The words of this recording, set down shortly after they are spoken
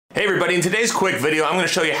Hey everybody, in today's quick video, I'm going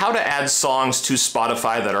to show you how to add songs to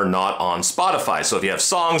Spotify that are not on Spotify. So if you have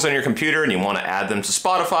songs on your computer and you want to add them to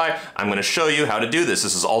Spotify, I'm going to show you how to do this.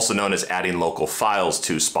 This is also known as adding local files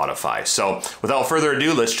to Spotify. So without further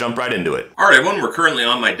ado, let's jump right into it. All right, everyone, we're currently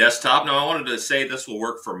on my desktop. Now I wanted to say this will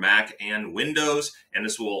work for Mac and Windows, and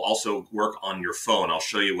this will also work on your phone. I'll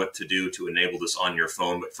show you what to do to enable this on your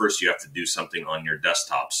phone, but first you have to do something on your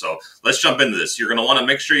desktop. So let's jump into this. You're going to want to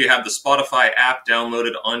make sure you have the Spotify app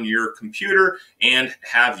downloaded on your computer and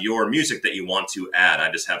have your music that you want to add. I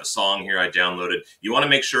just have a song here I downloaded. You want to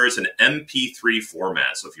make sure it's an MP3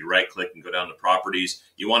 format. So if you right click and go down to properties,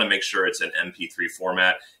 you want to make sure it's an MP3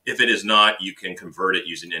 format. If it is not, you can convert it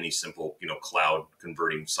using any simple, cloud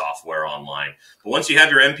converting software online. But once you have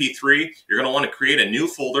your MP3, you're going to want to create a new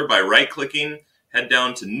folder by right clicking, head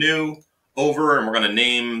down to new, over, and we're going to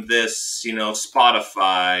name this,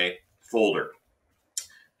 Spotify folder.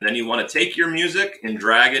 Then you want to take your music and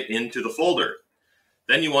drag it into the folder.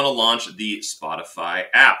 Then you want to launch the Spotify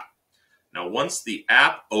app. Now, once the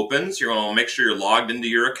app opens, you're going to make sure you're logged into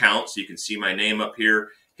your account so you can see my name up here.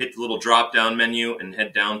 Hit the little drop-down menu and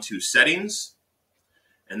head down to Settings.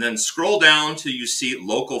 And then scroll down till you see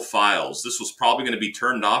Local Files. This was probably going to be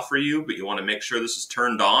turned off for you, but you want to make sure this is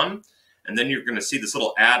turned on. And then you're going to see this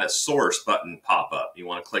little Add a Source button pop up. You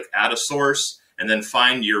want to click Add a Source and then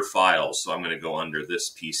find your files. So I'm going to go under this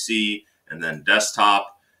PC and then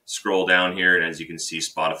Desktop, scroll down here, and as you can see,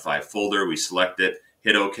 Spotify folder, we select it,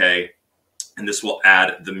 hit OK, and this will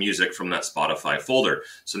add the music from that Spotify folder.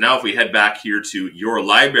 So now if we head back here to Your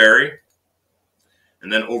Library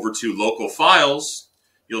and then over to Local Files,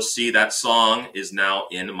 you'll see that song is now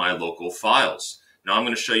in my local files. Now I'm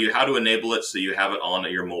going to show you how to enable it so you have it on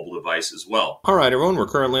your mobile device as well. All right, everyone, we're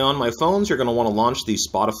currently on my phones. You're going to want to launch the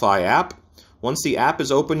Spotify app. Once the app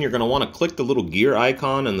is open, you're going to want to click the little gear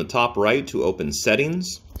icon in the top right to open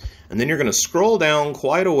Settings. And then you're going to scroll down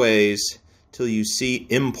quite a ways till you see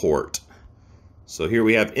Import. So here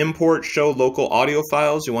we have Import, Show Local Audio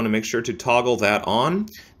Files. You want to make sure to toggle that on.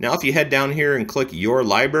 Now if you head down here and click Your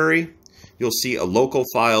Library, you'll see a Local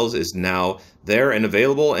Files is now there and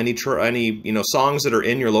available. Any songs that are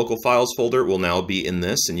in your Local Files folder will now be in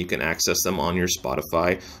this, and you can access them on your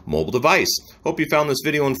Spotify mobile device. Hope you found this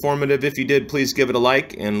video informative. If you did, please give it a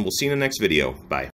like, and we'll see you in the next video. Bye.